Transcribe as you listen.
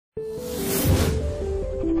Okay,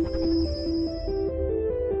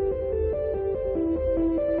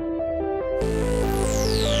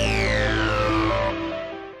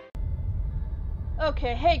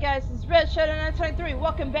 hey guys, it's RedShadow1993.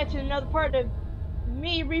 Welcome back to another part of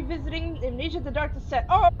me revisiting Amnesia: The Dark Descent.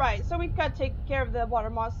 Alright, so we've got to take care of the water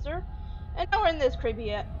monster. And now we're in this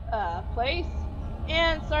creepy place.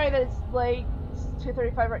 And sorry that it's late, it's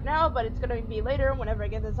 2:35 right now, but it's gonna be later whenever I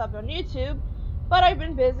get this up on YouTube. But I've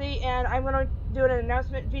been busy, and I'm gonna do an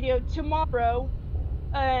announcement video tomorrow.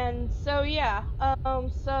 And so yeah,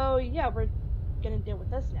 we're gonna deal with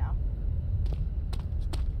this now.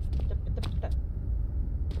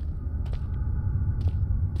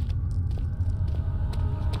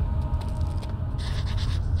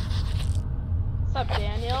 What's up,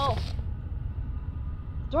 Daniel?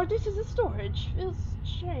 Darkness is a storage. Feels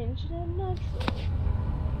strange and unnatural.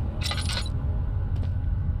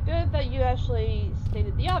 Good that you actually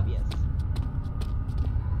stated the obvious.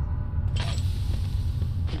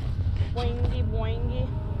 Boingy boingy.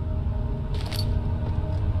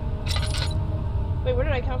 Wait, where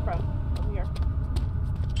did I come from? Over here.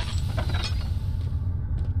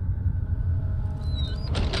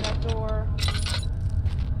 That door.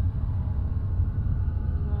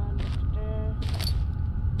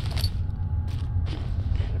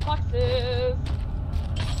 Boxes,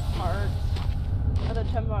 hearts, other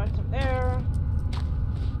 10 marks up there.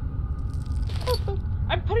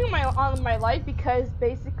 I'm putting on my light because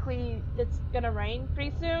basically it's gonna rain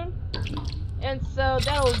pretty soon, and so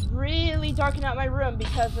that'll really darken out my room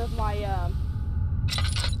because of my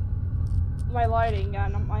my lighting.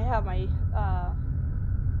 And I have my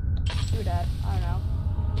do that. I don't know.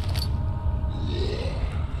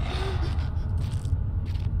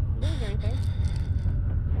 Didn't hear anything.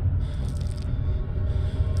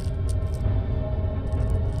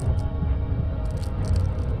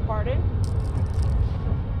 Pardon?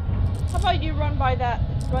 How about you run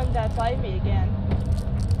that by me again?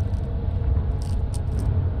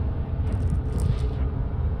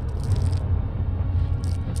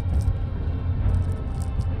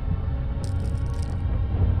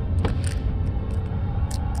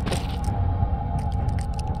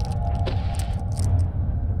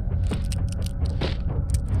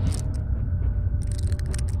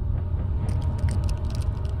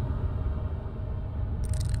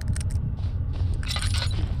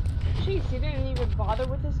 Jeez, you didn't even bother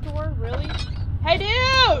with this door? Really? Hey,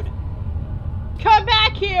 dude! Come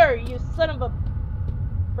back here, you son of a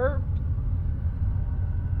burp.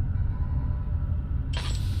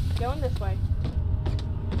 Going this way.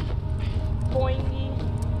 Boingy.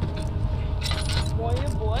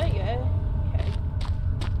 Boingy boy, yeah. Okay.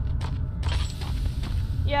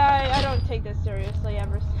 Yeah, I don't take this seriously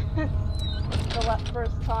ever since the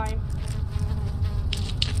first time.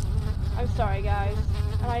 I'm sorry, guys.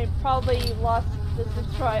 And I probably lost the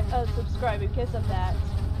subscribe because of that.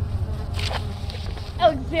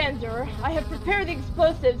 Alexander, I have prepared the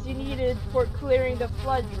explosives you needed for clearing the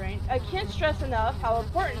flood drain. I can't stress enough how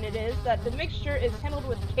important it is that the mixture is handled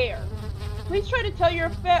with care. Please try to tell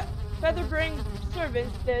your feather-brained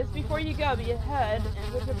servants this before you go ahead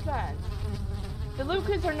and with your plans. The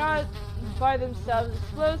liquids are not by themselves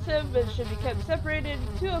explosive, but should be kept separated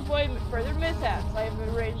to avoid further mishaps. I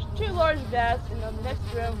have arranged 2 large baths in the next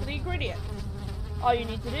room for the ingredients. All you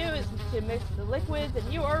need to do is to mix the liquids,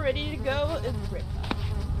 and you are ready to go, Agrippa.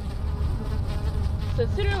 So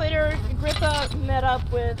sooner or later, Agrippa met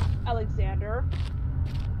up with Alexander,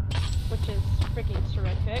 which is freaking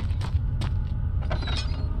terrific.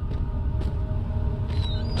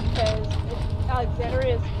 Because Alexander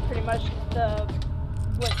is pretty much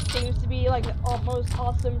what seems to be like the most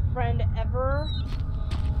awesome friend ever.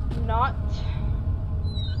 Not.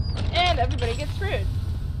 And everybody gets screwed.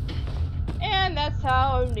 And that's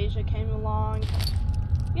how Amnesia came along.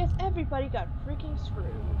 Yes, everybody got freaking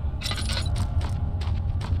screwed.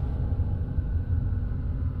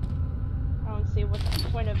 I don't see what's the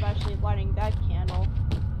point of actually lighting that candle.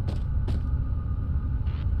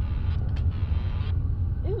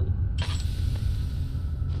 Ooh.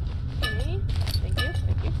 Okay.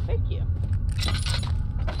 Thank you.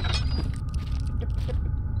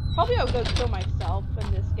 Probably I'll go kill myself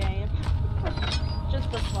in this game. Just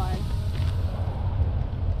for fun.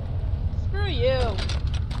 Screw you.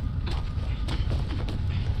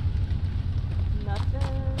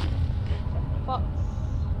 Nothing. Box.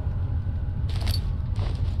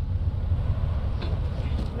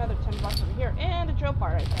 Another 10 bucks over here. And a drill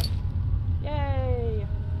part, I think. Yay.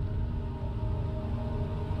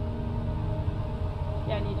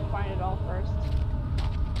 Yeah, I need to find it all first.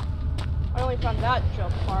 I only found that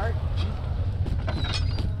drill part.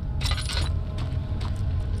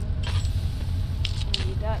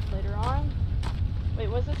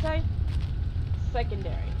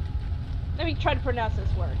 secondary. Let me try to pronounce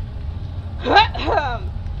this word.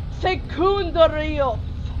 Secundario.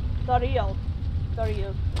 Dario.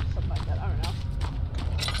 Dario. Something like that. I don't know.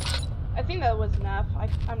 I think that was an F.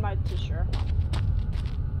 I'm not too sure.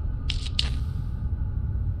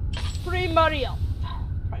 Primario.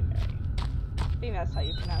 Primary. I think that's how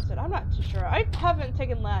you pronounce it. I'm not too sure. I haven't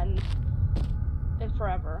taken Latin in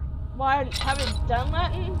forever. Well, I haven't done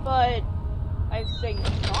Latin, but I've sang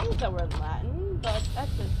songs that were in Latin, but that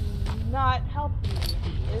does not help me,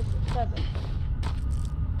 does it?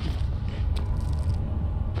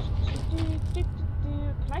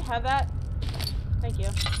 Can I have that? Thank you.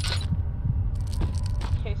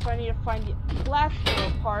 Okay, so I need to find the last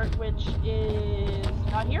little part, which is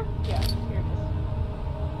not here? Yeah, here it is.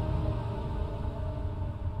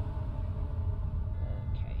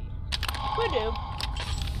 Okay. Voodoo.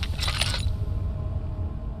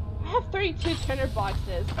 I have 32 tinder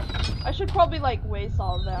boxes. I should probably like waste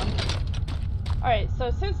all of them. Alright,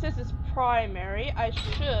 so since this is primary, I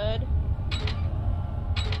should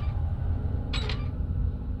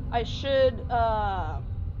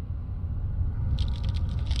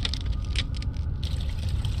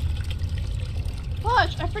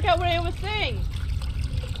Fudge! I forgot what I was saying!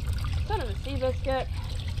 Son of a sea biscuit.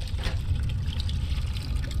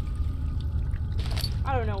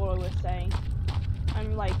 I don't know what I was saying.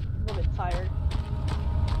 I'm like a little bit tired.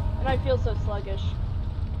 And I feel so sluggish.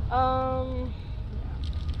 Yeah.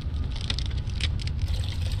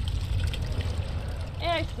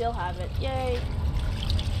 And I still have it. Yay.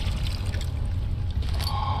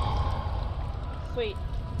 Sweet.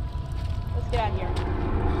 Let's get out of here.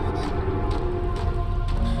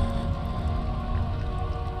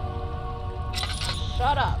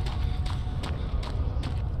 Shut up.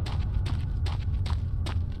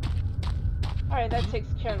 Alright, that takes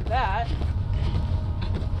care of that.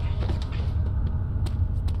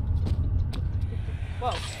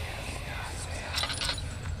 Whoa.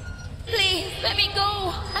 Please, let me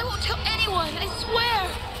go. I won't tell anyone, I swear.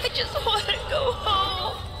 I just want to go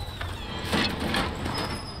home.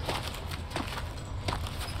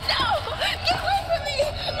 No! Get away from me!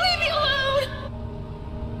 Leave me alone!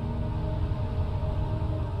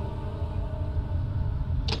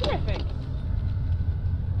 Terrific.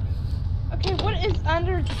 Okay, what is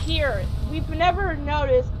under here? We've never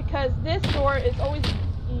noticed because this door is always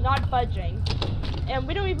not budging. And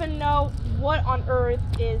we don't even know what on earth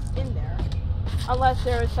is in there. Unless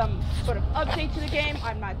there is some sort of update to the game,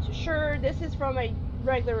 I'm not too sure. This is from a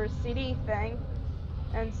regular CD thing.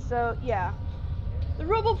 And so, yeah. The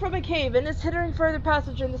rubble from a cave and its hindering further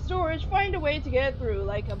passage in the storage. Find a way to get through,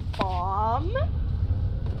 like a bomb.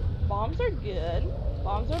 Bombs are good.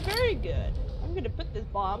 Bombs are very good. I'm gonna put this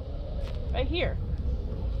bomb right here.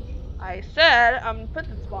 I said I'm gonna put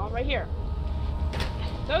this bomb right here.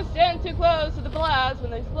 Don't stand too close to the blast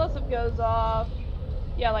when the explosive goes off.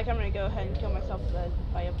 Yeah, like I'm gonna go ahead and kill myself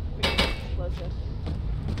by a freaking explosive.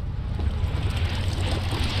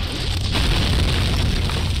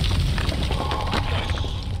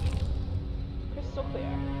 Crystal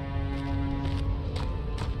clear.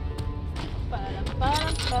 Ba-dum,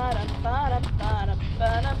 ba-dum, ba-dum, ba-dum, ba-dum,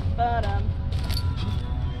 ba-dum, ba-dum.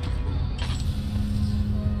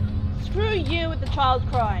 Screw you with the child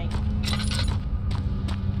crying.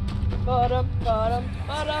 Ba-dum, ba-dum,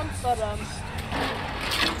 ba-dum, ba-dum.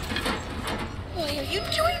 Why are you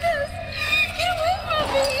doing this? Get away from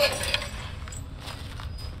me!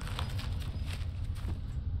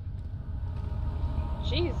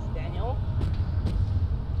 Jeez, Daniel.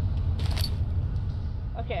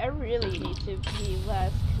 Okay, I really need to be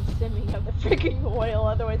less consuming of the freaking oil,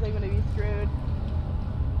 otherwise I'm gonna be screwed.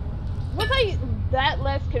 Was I that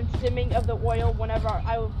less consuming of the oil whenever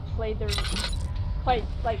I would play this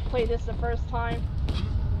the first time?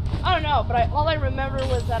 I don't know, but all I remember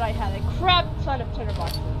was that I had a crap ton of tinder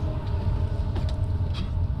boxes.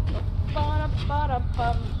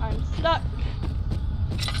 I'm stuck.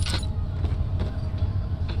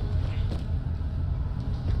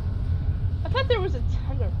 I thought there was a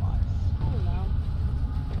tinder box. I don't know.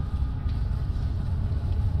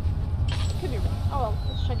 Could be wrong. Oh well,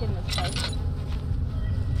 let's check in this place.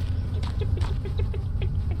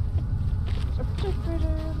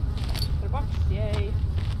 Tinder box, yay.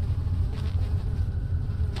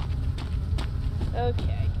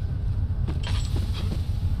 Okay.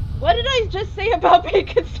 What did I just say about being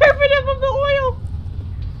conservative of the oil?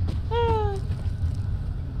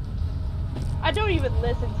 I don't even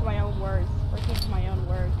listen to my own words, or heed to my own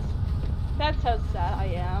words. That's how sad I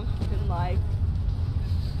am in life.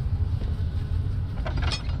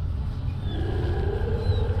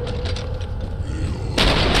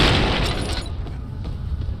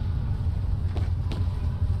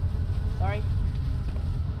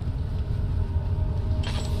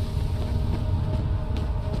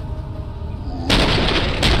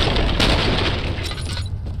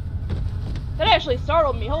 actually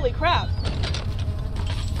startled me, holy crap.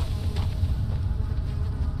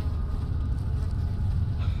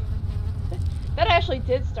 That actually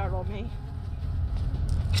did startle me.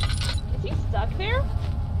 Is he stuck there?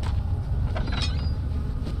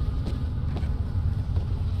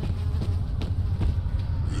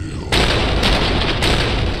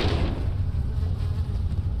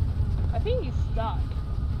 I think he's stuck.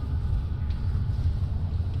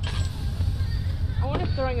 I wonder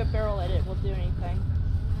if throwing a barrel at it will do anything.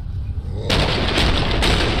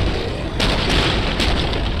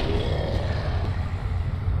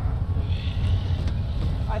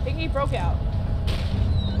 I think he broke out.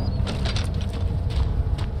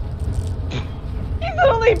 He's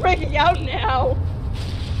only breaking out now.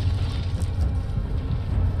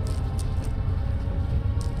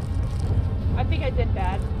 I think I did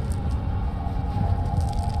bad.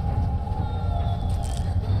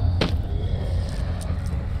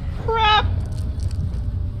 Crap!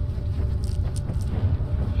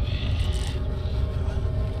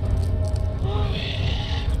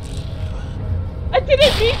 I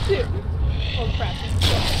didn't mean to! Oh crap.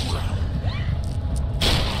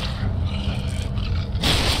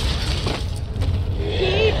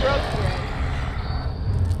 He broke through.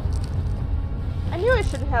 I knew I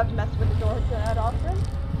shouldn't have messed with the door that often.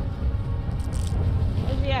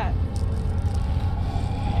 Where's he at?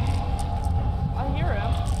 I hear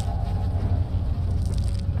him.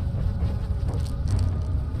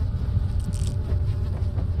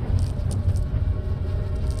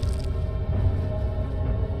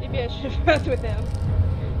 Maybe I should mess with him.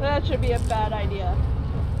 That should be a bad idea.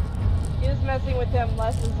 Just messing with him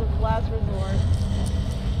less is the last resort.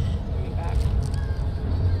 He's coming back.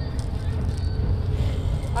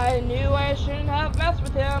 I knew I shouldn't have messed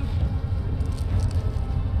with him.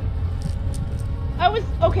 I was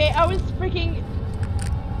freaking...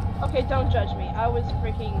 Okay, don't judge me. I was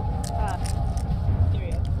freaking,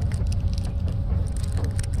 serious.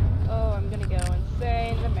 Oh, I'm gonna go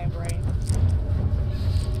insane. The membrane.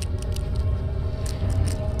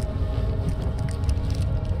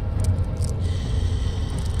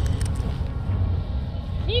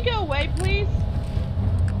 Can you go away, please?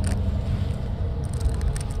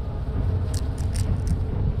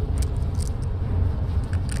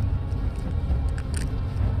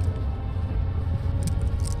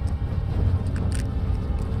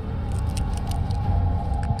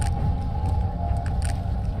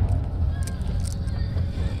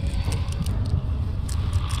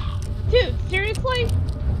 Dude, seriously?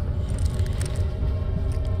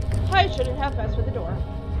 I shouldn't have messed with the door.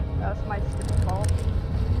 That was my stupid fault.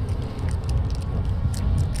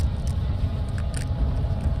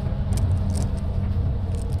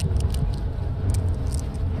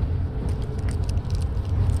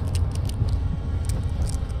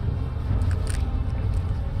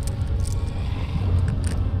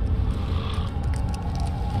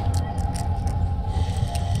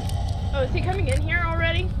 Oh, is he coming in here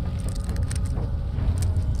already?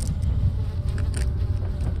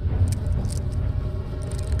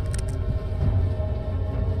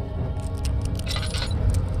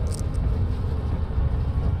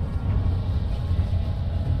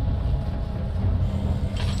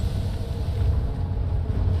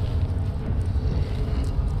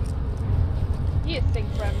 He is sick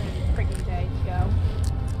for a freaking day to go.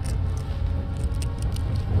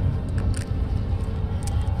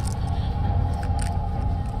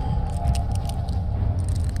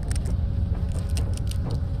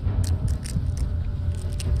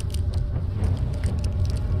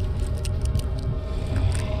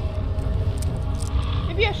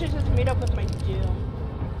 Maybe I should just meet up with my doom.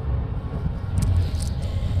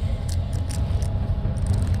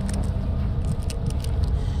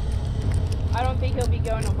 I don't think he'll be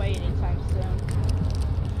going away anytime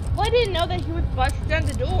soon. Well, I didn't know that he would bust down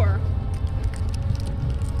the door.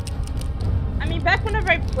 I mean, back whenever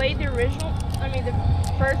I played the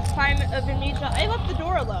first time of Amnesia, I left the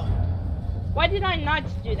door alone. Why did I not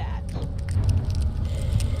do that?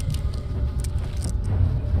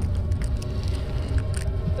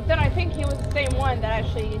 But then I think he was the same one that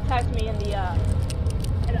actually attacked me in the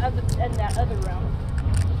in that other room.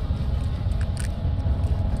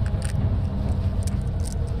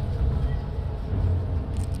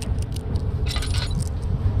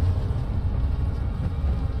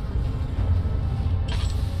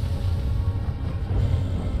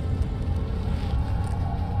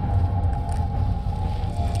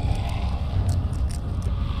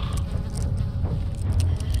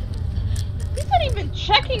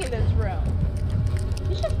 Checking in this room.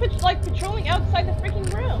 He's just like patrolling outside the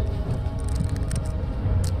freaking room.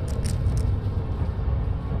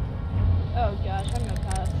 Oh, Oh gosh, I'm gonna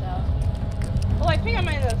pass out. Well, I think I'm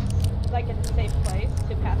in a safe place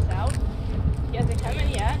to pass out. He hasn't come in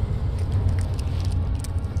yet.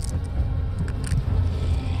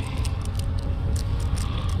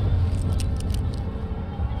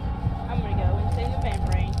 I'm gonna go insane the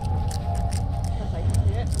membrane because I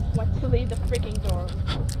didn't want to leave the freaking door.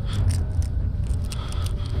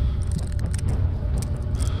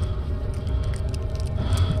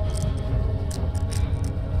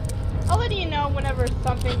 I'll let you know whenever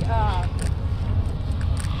something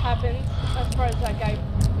happens as far as that guy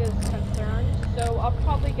is concerned. So I'm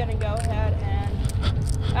probably gonna go ahead and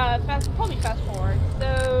probably fast forward.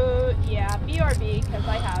 So yeah, BRB, because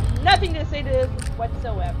I have nothing to say to this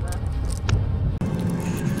whatsoever.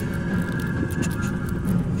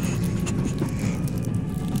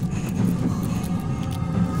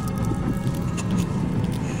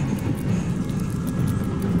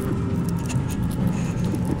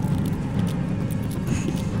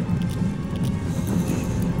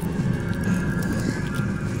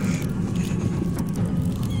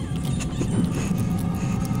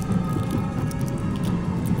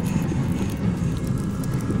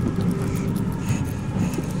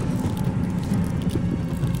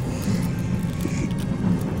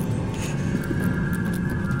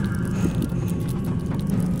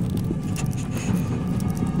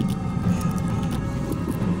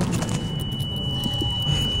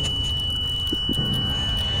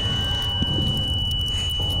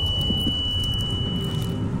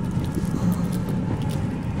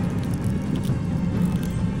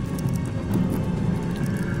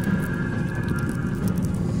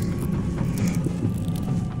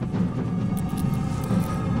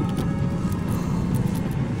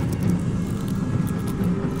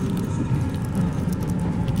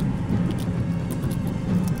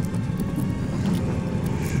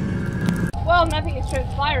 Well, nothing is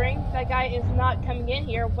transpiring. That guy is not coming in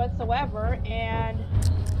here whatsoever, and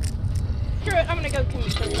screw it, I'm gonna go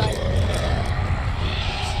commit suicide.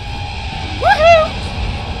 Woohoo!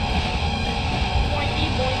 Boingy,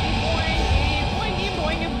 boingy, boingy, boingy,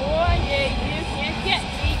 boingy, boingy. You can't get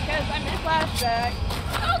me because I'm in flashback.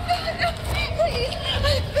 Oh God, please, I'm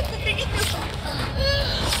begging you.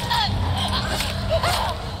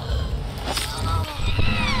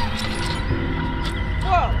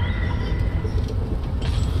 Whoa!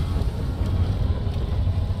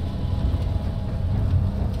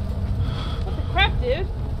 What the crap, dude?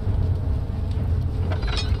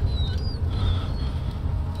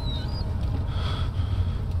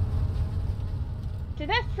 Did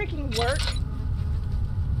that freaking work?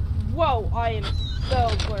 Whoa, I am so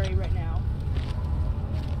blurry right now.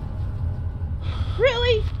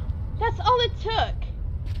 Really? That's all it took?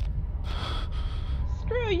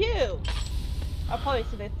 Screw you! I'll probably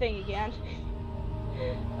see the thing again.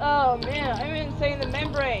 Oh man, I'm insane the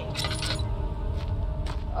membrane.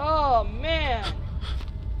 Oh man.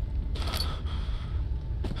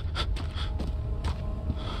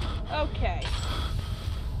 Okay.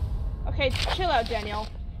 Okay, chill out, Daniel.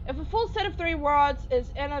 If a full set of 3 rods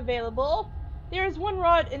is unavailable, there is 1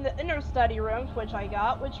 rod in the inner study rooms, which I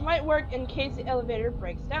got, which might work in case the elevator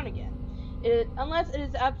breaks down again. Unless it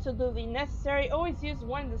is absolutely necessary, always use the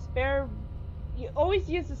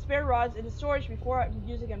spare rods in the storage before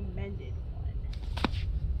using a mended one.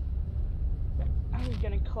 I'm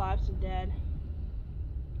gonna collapse and dead.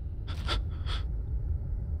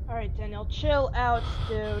 Alright, Daniel, chill out,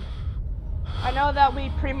 dude. I know that we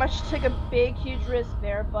pretty much took a big, huge risk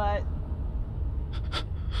there, but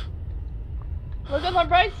look on the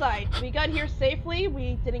bright side. We got here safely,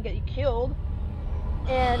 we didn't get you killed,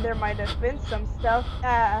 and there might have been some stuff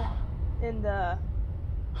in the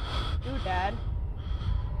doodad.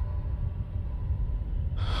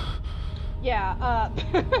 Yeah,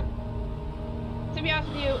 to be honest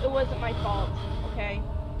with you, it wasn't my fault, okay?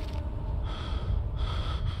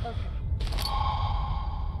 Okay.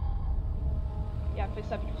 Yeah,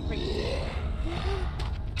 fix up your freaking...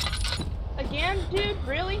 Again, dude?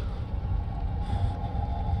 Really?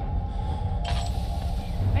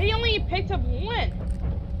 I only picked up 1.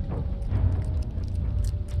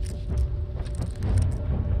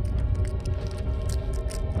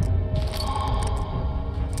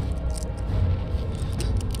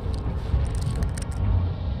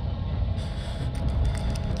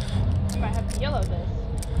 I might have to yellow this.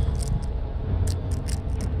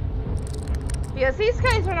 Because these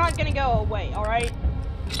guys are not gonna go away, alright?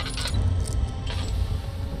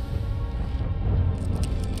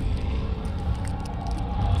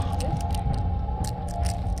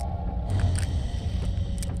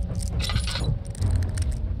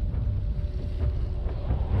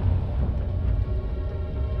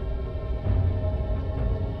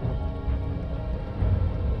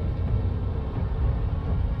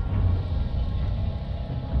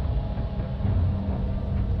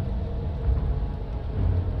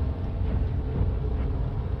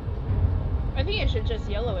 I think I should just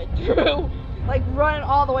yellow it through. Like, run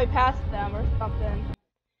all the way past them or something.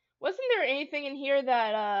 Wasn't there anything in here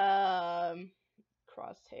that,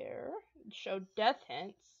 crosshair, show death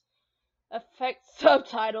hints, affect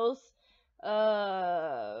subtitles,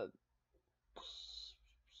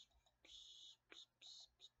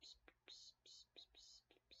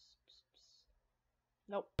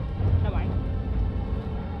 nope, never mind.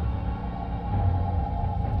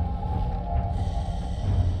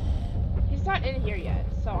 He's not in here yet,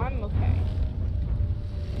 so I'm okay.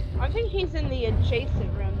 I think he's in the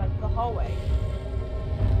adjacent room, like the hallway.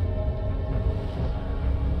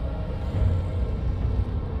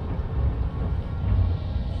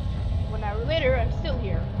 One hour later, I'm still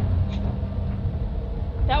here.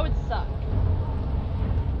 That would suck.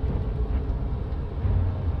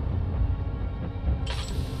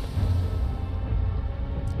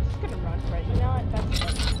 I'm just gonna run for it, you know what? That's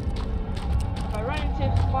good. If I run into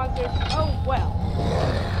monsters, oh well.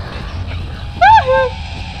 Woohoo!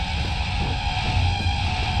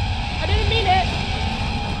 I didn't mean it!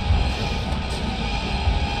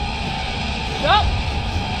 Nope!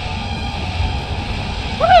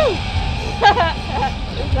 Woohoo!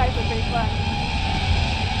 This is actually pretty fun.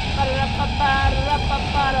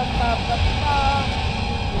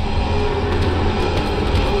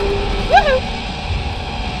 Woohoo!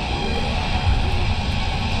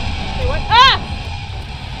 Wait, what? Ah!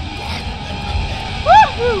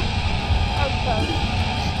 Woohoo! Oh, close.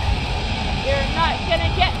 You're not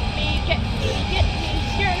gonna get me, get me.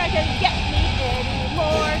 You're not gonna get me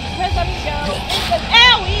anymore, cause I'm going into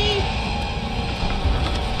owie!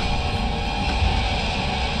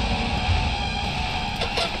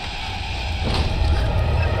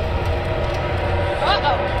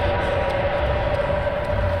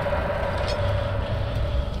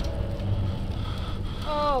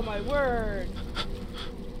 Oh my word.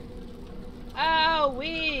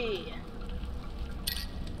 Owie!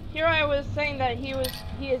 Here I was saying that he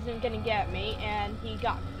isn't gonna get me, and he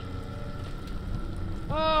got me.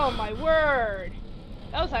 Oh my word!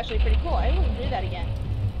 That was actually pretty cool. I wouldn't do that again.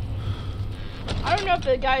 I don't know if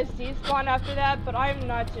the guys despawn after that, but I'm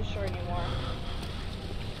not too sure anymore.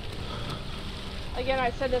 Again,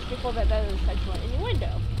 I said this before that is sexual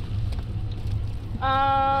innuendo.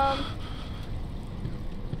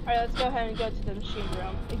 Alright, let's go ahead and go to the machine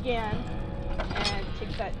room again and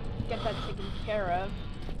get that taken care of.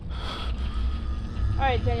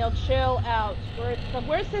 Alright, Daniel, chill out. The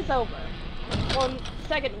worst is over. Well,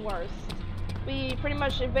 second worst. We pretty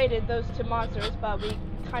much invaded those two monsters, but we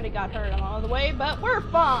kind of got hurt along the way, but we're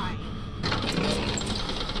fine.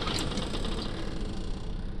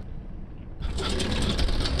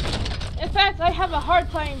 In fact, I have a hard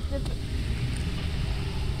time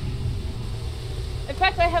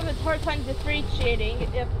differentiating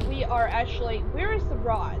if we are actually... Where is the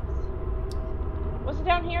rods? Was it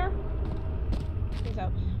down here? I think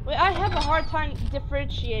so. Well, I have a hard time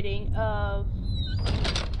differentiating of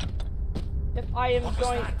if I am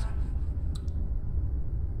going...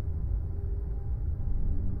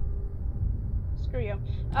 Screw you.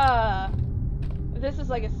 If this is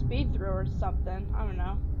like a speed through or something. I don't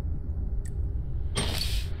know.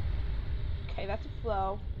 Okay, that's a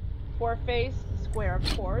flow. Four face, square, of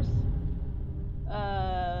course.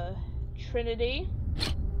 Trinity.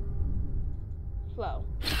 Flow.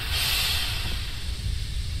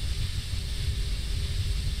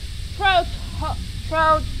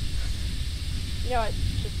 You know what?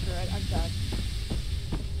 Just screw it. I'm done.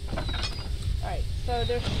 Alright, so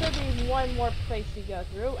there should be one more place to go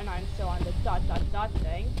through, and I'm still on the ...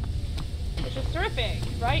 thing. Which is terrific,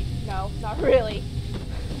 right? No, not really.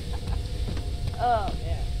 Oh,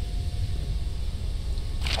 man.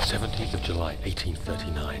 17th of July,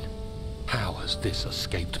 1839. How has this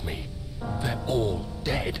escaped me? They're all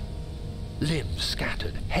dead. Limbs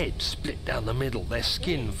scattered, heads split down the middle, their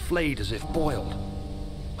skin flayed as if boiled.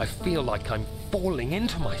 I feel like I'm falling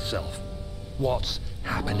into myself. What's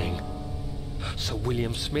happening? Sir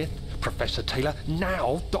William Smith, Professor Taylor,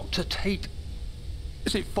 now Dr. Tate.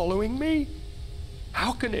 Is it following me?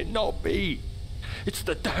 How can it not be? It's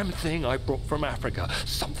the damn thing I brought from Africa.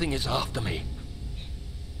 Something is after me.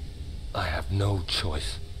 I have no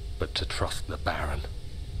choice but to trust the Baron.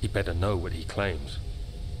 He better know what he claims.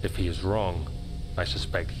 If he is wrong, I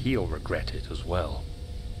suspect he'll regret it as well.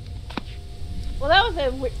 Well, that was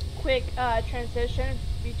a quick transition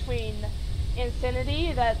between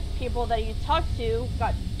insanity, that people that you talked to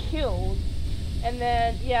got killed, and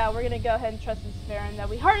then, yeah, we're gonna go ahead and trust this Baron that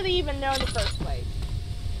we hardly even know in the first place.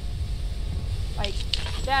 Like,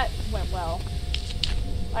 that went well.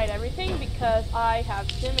 I had everything because I have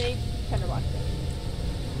too many tinderboxes.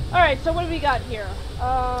 Alright, so what do we got here?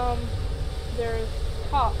 There's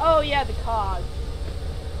oh yeah, the cogs.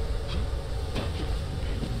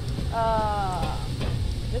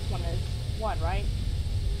 This one is 1, right?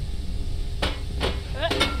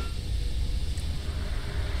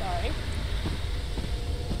 Sorry.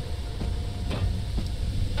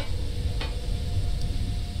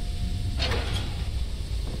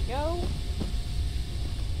 Go.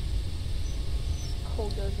 Coal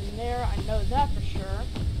goes in there, I know that for sure.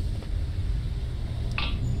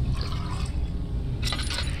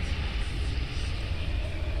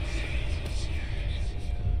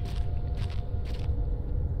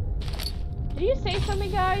 Did you say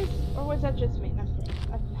something, guys? Or was that just me? No, I'm kidding.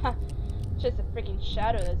 It's just a freaking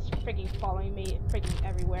shadow that's freaking following me freaking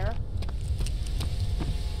everywhere.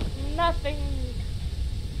 Nothing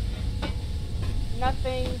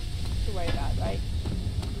to worry about, right?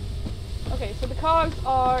 Okay, so the cogs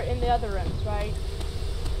are in the other rooms, right?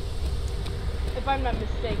 If I'm not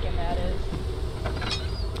mistaken, that is.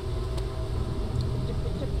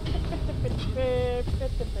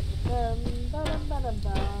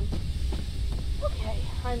 Okay,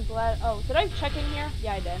 I'm glad. Oh, did I check in here?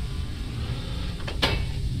 Yeah, I did.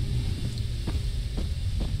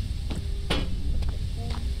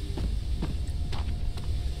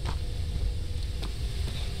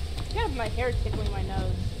 I have my hair tickling my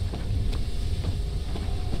nose.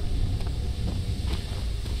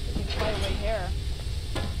 Freaking fly away hair.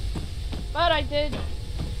 But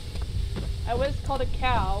I was called a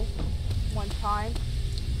cow one time.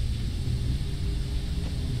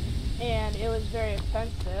 And it was very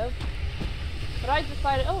offensive. But I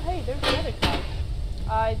decided, oh hey, there's another cow.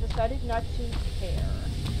 I decided not to care.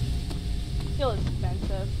 Still is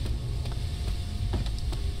offensive.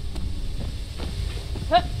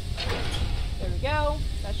 Huh. There we go.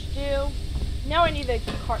 That should do. Now I need the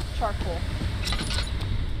charcoal.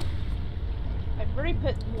 I've already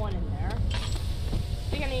put 1 in there. I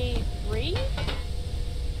think I need 3?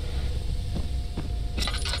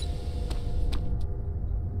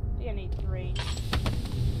 I need 3.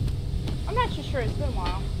 I'm not too sure, it's been a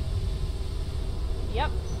while.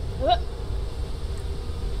 Yep.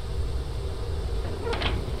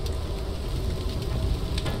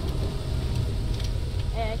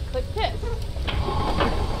 And click this.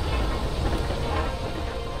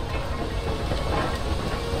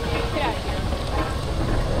 Get out of here.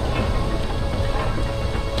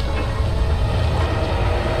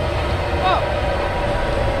 Whoa.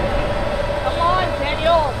 Come on,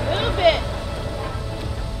 Daniel, move it.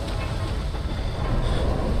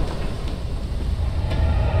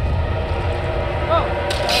 Whoa.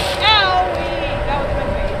 Owie! That was my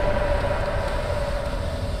face.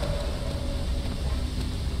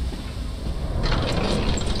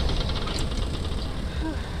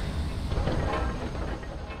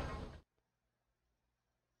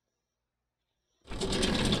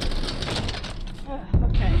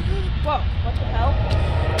 Okay. Whoa, what the hell?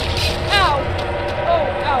 Ow! Oh,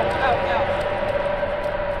 ow, ow, ow.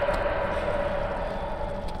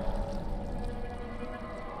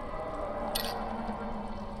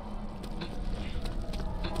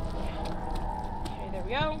 Okay, there we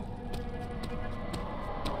go.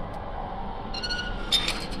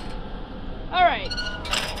 Alright.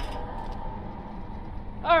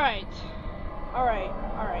 Alright. Alright,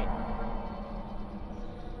 alright.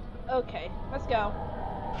 Okay, let's go.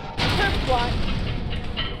 Turf plot.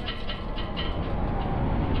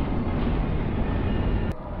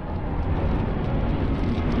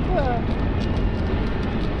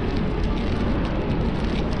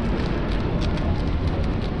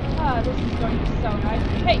 Ah, this is going to be so nice.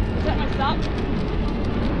 Hey, is that my stop?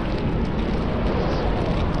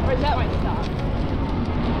 Or is that my stop?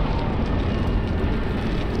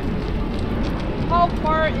 How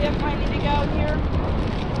far if I need to go here?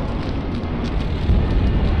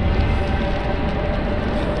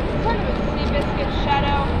 Son of a sea biscuit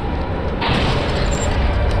shadow.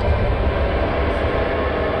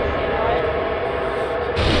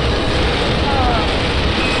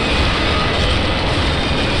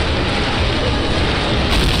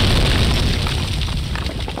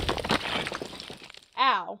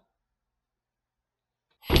 Ow.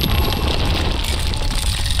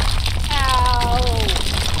 Ow.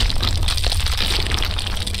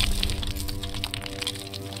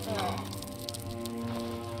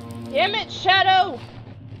 Damn it, Shadow!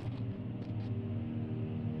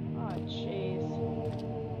 Oh, jeez.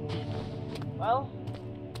 Well,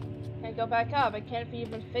 can't go back up. I can't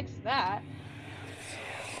even fix that.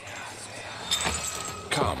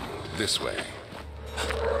 Come this way.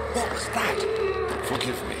 What was that?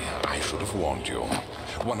 Forgive me, I should have warned you.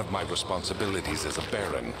 One of my responsibilities as a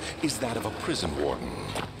Baron is that of a prison warden.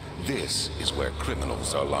 This is where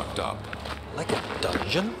criminals are locked up. Like a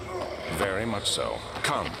dungeon? Very much so.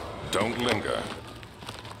 Come, don't linger.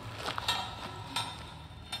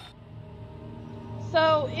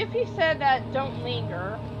 So, if he said that don't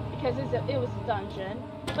linger, because it was a dungeon,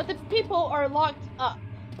 but the people are locked up.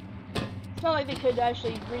 It's not like they could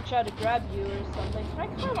actually reach out to grab you or something. Can I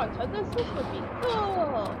climb on top of this? This would be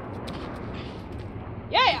cool.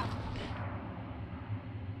 Yeah!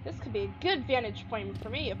 This could be a good vantage point for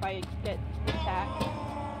me if I get attacked.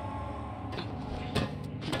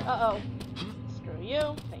 Uh-oh. Screw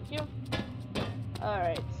you. Thank you.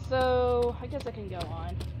 Alright, so I guess I can go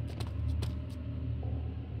on.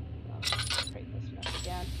 I'll create this mess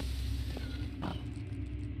again.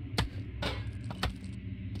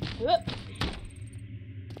 Whoop.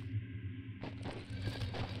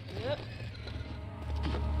 Yep.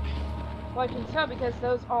 Well, I can tell because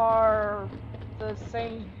those are the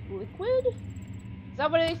same liquid? Is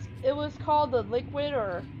that what it was called? The liquid,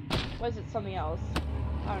 or was it something else?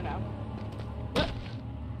 I don't know. Whoop.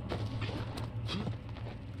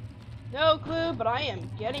 No clue, but I am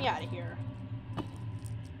getting out of here.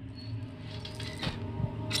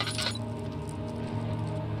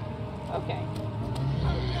 Okay.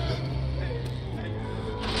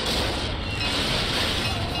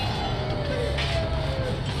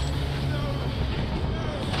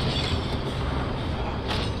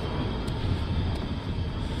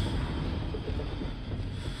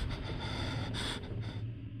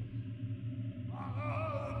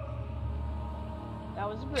 That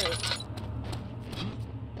was rude.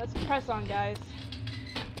 Let's press on, guys.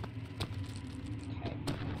 Okay.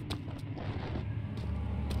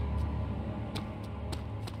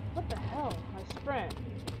 What the hell? My sprint.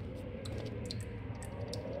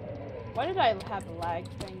 Why did I have a lag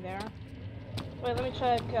thing there? Wait, let me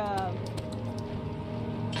check.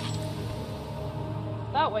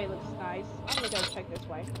 That way looks nice. I'm gonna go check this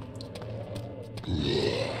way.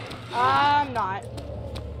 I'm not.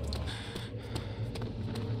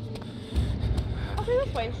 I'll do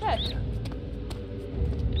this way instead.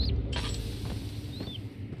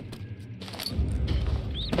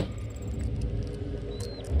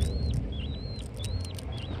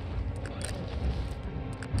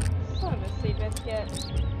 Son of a sea biscuit.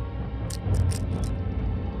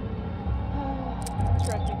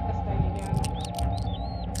 Try to pick this thing again.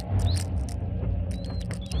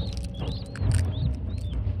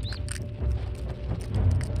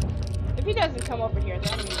 If he doesn't come over here,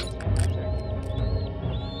 then I'm gonna use my laser.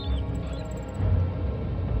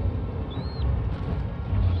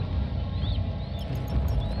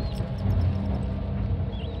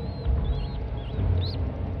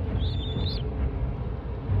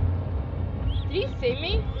 Did he see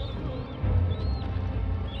me?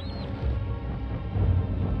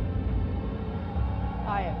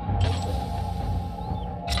 I have no clue.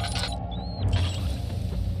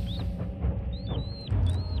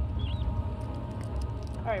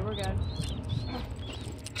 Alright, we're good.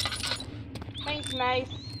 Thanks,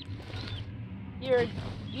 Mace.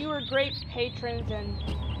 You were great patrons and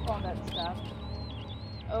all that stuff.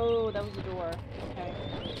 Oh, that was the door. Okay.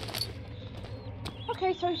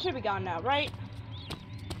 Okay, so he should be gone now, right?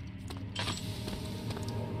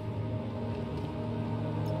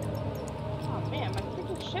 Oh man, my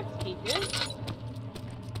freaking shift key, dude.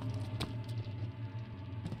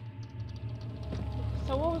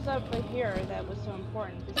 So what was up right here that was so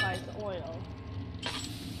important besides the oil?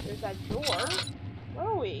 There's that door. Where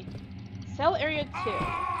are we? Cell area 2.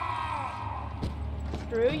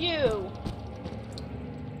 Screw you.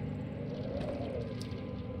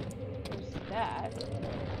 There's that.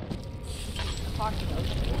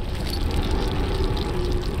 Cockroach.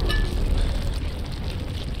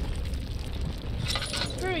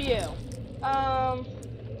 Screw you.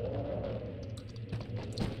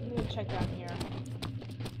 Let me check down here.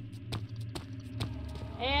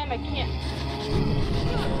 And I can't.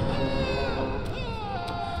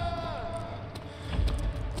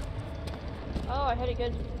 Oh, I had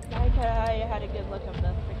a good look of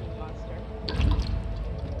the freaking monster.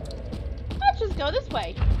 Let's just go this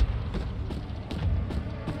way.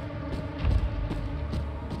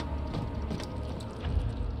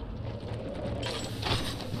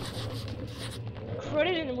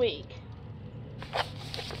 Cruded and weak.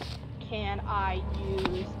 Can I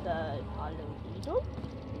use the hollow needle?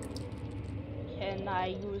 Can I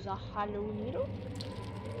use a hollow needle?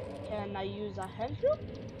 Can I use a hand drill?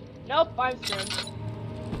 Nope, I'm screwed.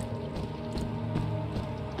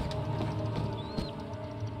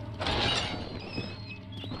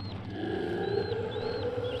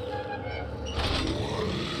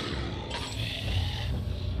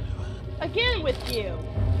 again with you.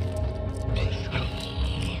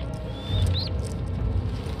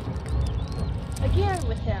 Again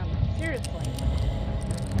with him. Seriously.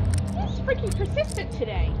 He's freaking persistent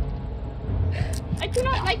today. I do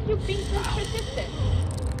not like you being so persistent.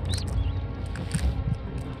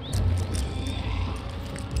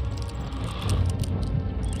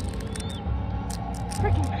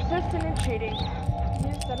 Freaking persistent and cheating.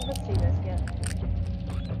 You son of a sea biscuit.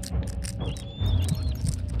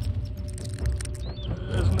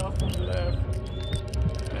 There's nothing left.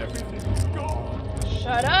 Everything's gone.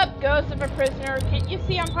 Shut up, ghost of a prisoner. Can't you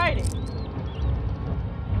see I'm hiding?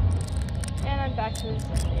 And I'm back to the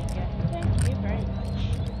assembly again. Thank you very much.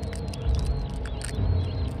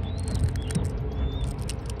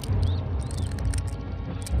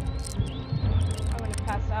 I'm gonna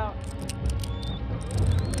pass out.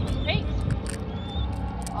 Thanks!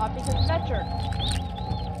 All because of that jerk.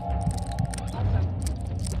 Awesome.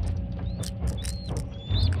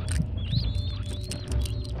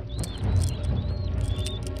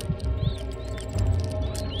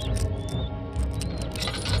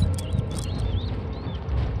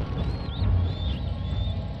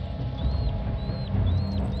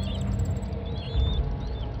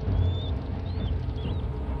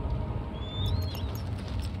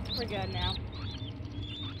 We're good now.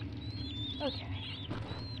 Okay.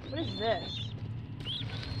 What is this?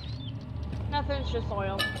 Nothing, it's just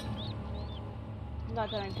oil.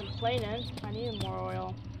 Not that I'm complaining. I need more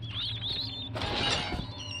oil.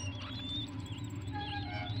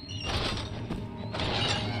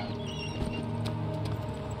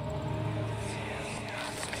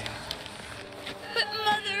 But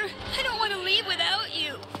Mother, I don't want to leave without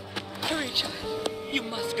you. Hurry, child. You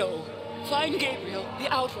must go. Find Gabriel, the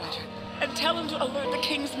Outrider, and tell him to alert the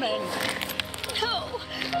King's men. No,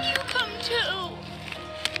 you come too.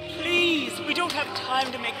 Please, we don't have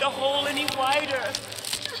time to make the hole any wider.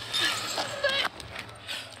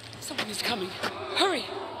 But Someone is coming. Hurry!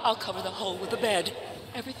 I'll cover the hole with a bed.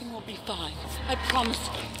 Everything will be fine. I promise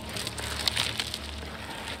you.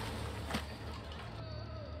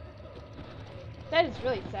 That is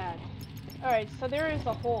really sad. Alright, so there is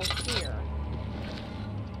a hole here.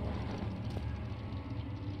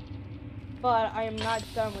 But I am not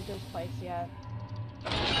done with this place yet.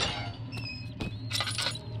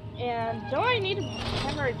 And don't I need a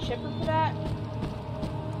hammer and chipper for that?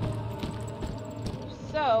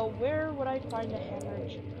 So, where would I find a hammer and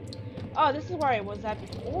chipper? Oh, this is where I was at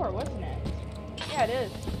before, wasn't it? Yeah, it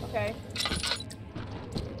is. Okay.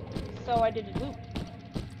 So I did a loop.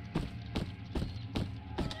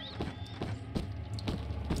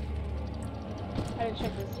 I didn't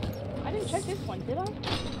check this. I didn't check this one, did I?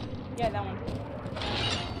 Yeah, that one.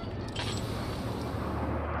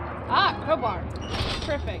 Ah, crowbar.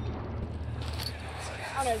 Perfect.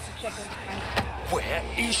 Oh no, it's a chicken. Where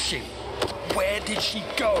is she? Where did she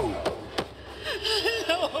go?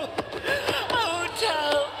 No. I won't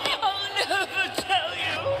tell. I'll never tell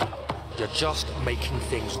you. You're just making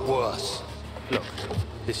things worse. Look,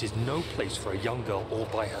 this is no place for a young girl all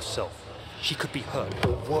by herself. She could be hurt,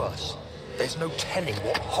 or worse. There's no telling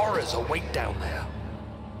what horrors await down there.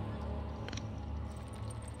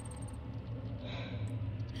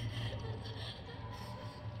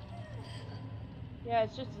 Yeah,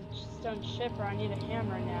 it's just a stone chipper. I need a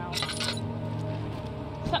hammer now.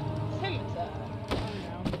 So, I don't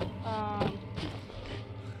know.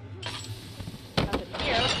 Nothing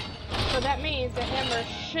here. So that means the hammer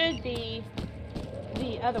should be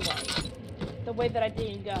the other way. The way that I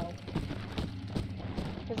didn't go.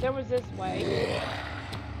 Because there was this way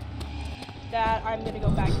that I'm gonna go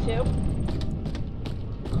back to.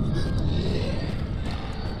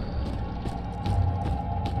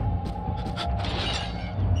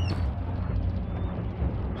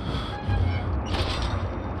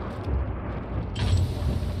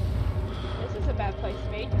 This is a bad place to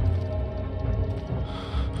be.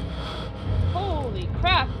 Holy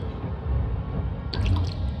crap!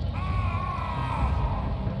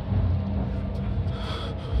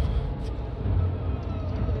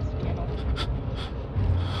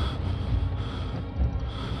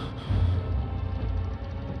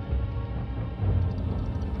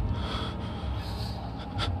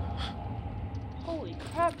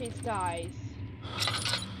 These guys.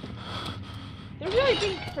 They're really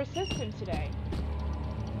being persistent today.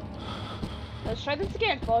 Let's try this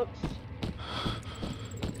again, folks.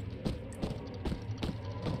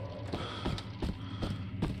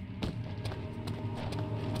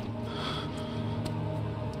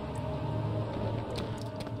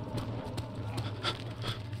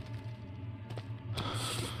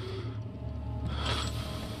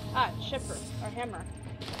 Ah, chipper, or hammer.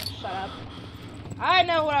 shut up. I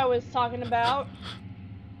know what I was talking about.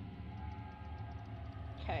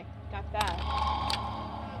 Okay, got that.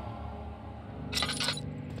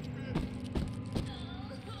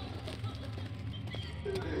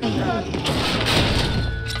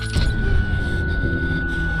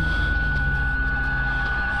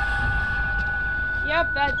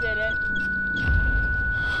 Yep, that did it.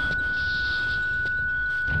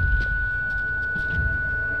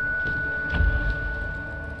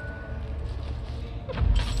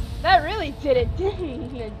 That really did it,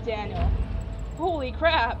 didn't it, Daniel? Holy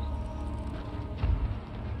crap.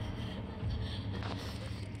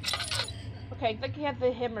 Okay, I think we have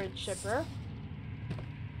the hemorrhage shipper.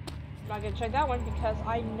 I'm not gonna check that one because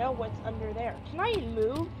I know what's under there. Can I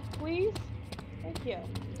move, please? Thank you.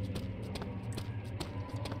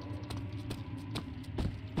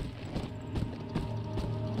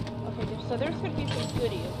 Okay, so there's gonna be some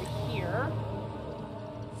goodie over here.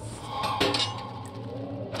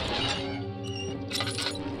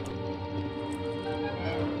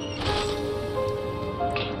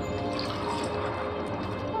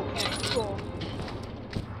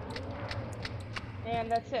 And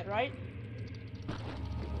that's it, right?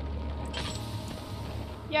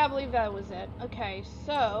 Yeah, I believe that was it. Okay,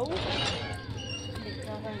 so okay,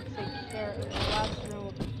 go ahead and take care of the last room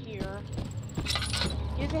over here.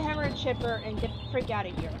 Use a hemorrhage chipper and get the frick out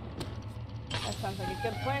of here. That sounds like a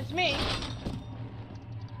good plan to me.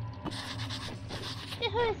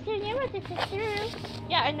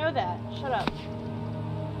 Yeah, I know that. Shut up.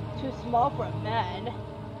 Too small for a man.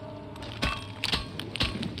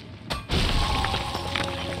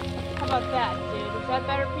 How about that, dude? Is that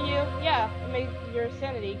better for you? Yeah, it makes your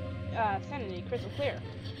sanity crystal clear.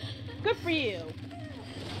 Good for you.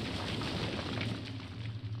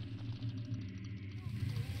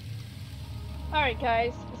 Alright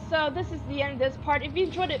guys, so this is the end of this part. If you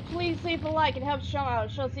enjoyed it, please leave a like and help the channel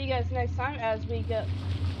out. I'll see you guys next time as we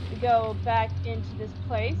go back into this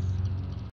place.